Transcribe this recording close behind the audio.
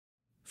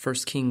1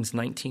 Kings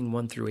 19,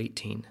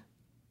 1-18.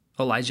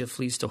 Elijah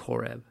flees to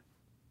Horeb.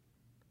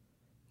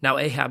 Now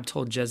Ahab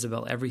told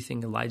Jezebel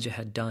everything Elijah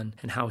had done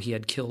and how he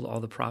had killed all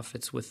the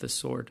prophets with the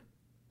sword.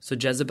 So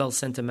Jezebel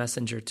sent a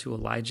messenger to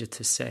Elijah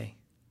to say,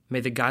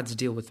 "May the gods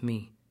deal with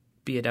me,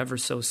 be it ever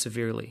so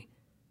severely,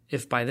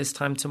 if by this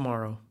time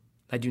tomorrow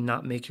I do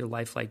not make your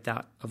life like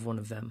that of one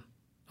of them."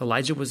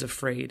 Elijah was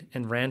afraid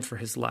and ran for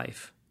his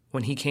life.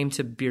 When he came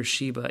to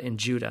Beersheba in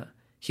Judah,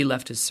 he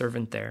left his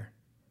servant there.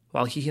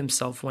 While he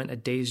himself went a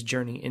day's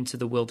journey into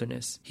the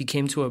wilderness, he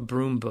came to a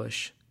broom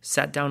bush,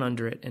 sat down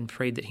under it, and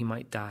prayed that he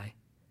might die.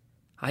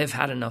 "I have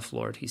had enough,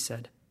 Lord," he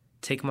said.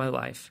 "Take my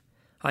life.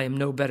 I am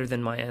no better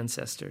than my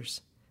ancestors."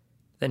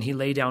 Then he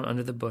lay down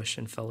under the bush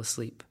and fell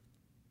asleep.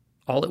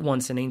 All at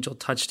once an angel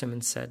touched him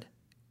and said,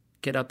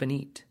 "Get up and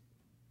eat."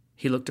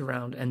 He looked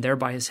around, and there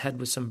by his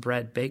head was some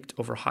bread baked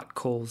over hot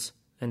coals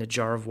and a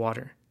jar of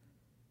water.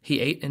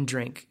 He ate and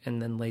drank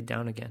and then lay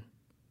down again.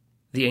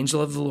 The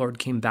angel of the Lord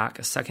came back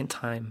a second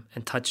time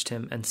and touched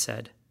him and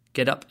said,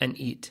 "Get up and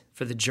eat,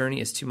 for the journey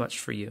is too much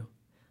for you."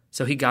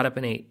 So he got up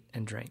and ate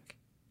and drank.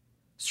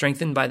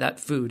 Strengthened by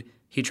that food,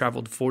 he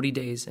traveled 40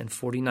 days and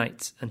 40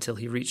 nights until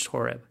he reached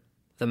Horeb,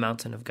 the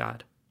mountain of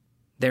God.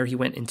 There he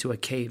went into a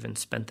cave and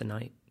spent the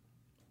night.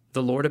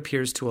 The Lord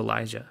appears to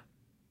Elijah.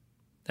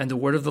 And the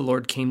word of the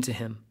Lord came to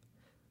him.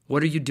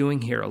 "What are you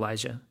doing here,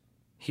 Elijah?"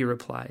 He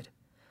replied,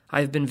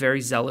 "I have been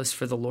very zealous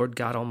for the Lord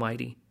God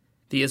Almighty.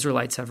 The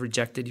Israelites have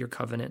rejected your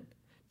covenant,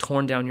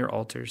 torn down your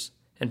altars,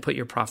 and put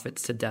your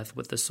prophets to death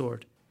with the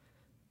sword.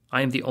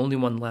 I am the only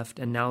one left,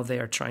 and now they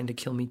are trying to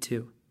kill me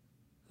too."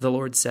 The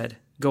Lord said,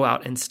 "Go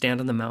out and stand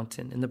on the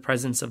mountain in the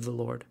presence of the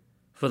Lord,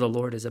 for the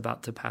Lord is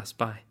about to pass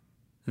by."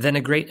 Then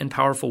a great and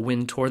powerful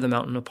wind tore the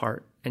mountain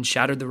apart and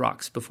shattered the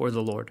rocks before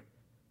the Lord.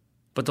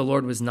 But the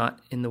Lord was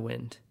not in the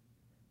wind.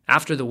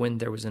 After the wind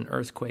there was an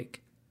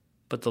earthquake,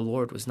 but the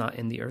Lord was not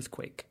in the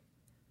earthquake.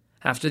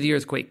 After the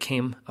earthquake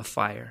came a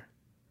fire,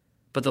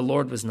 but the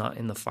Lord was not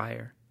in the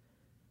fire.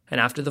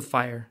 And after the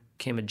fire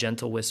came a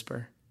gentle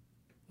whisper.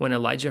 When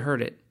Elijah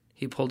heard it,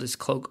 he pulled his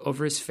cloak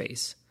over his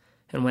face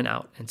and went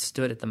out and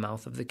stood at the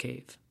mouth of the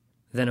cave.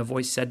 Then a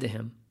voice said to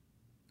him,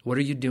 "What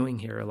are you doing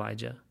here,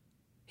 Elijah?"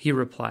 He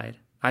replied,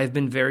 "I have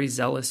been very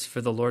zealous for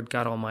the Lord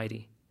God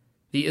Almighty.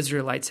 The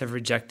Israelites have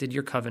rejected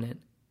your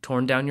covenant,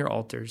 torn down your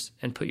altars,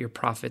 and put your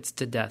prophets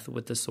to death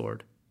with the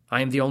sword.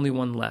 I am the only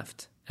one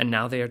left, and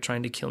now they are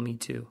trying to kill me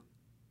too."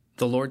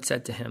 The Lord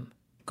said to him,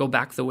 "Go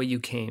back the way you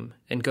came,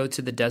 and go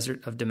to the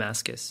desert of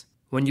Damascus.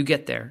 When you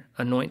get there,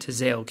 anoint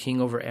Hazael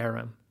king over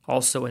Aram.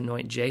 Also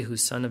anoint Jehu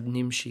son of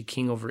Nimshi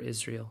king over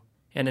Israel,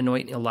 and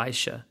anoint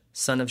Elisha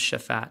son of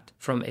Shaphat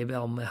from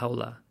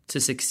Abel-Meholah to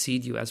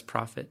succeed you as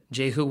prophet.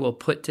 Jehu will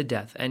put to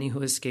death any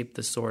who escape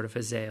the sword of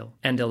Hazael,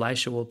 and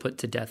Elisha will put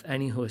to death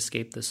any who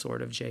escape the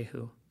sword of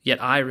Jehu.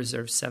 Yet I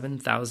reserve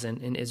 7,000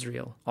 in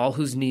Israel, all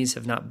whose knees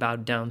have not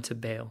bowed down to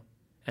Baal,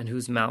 and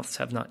whose mouths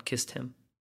have not kissed him."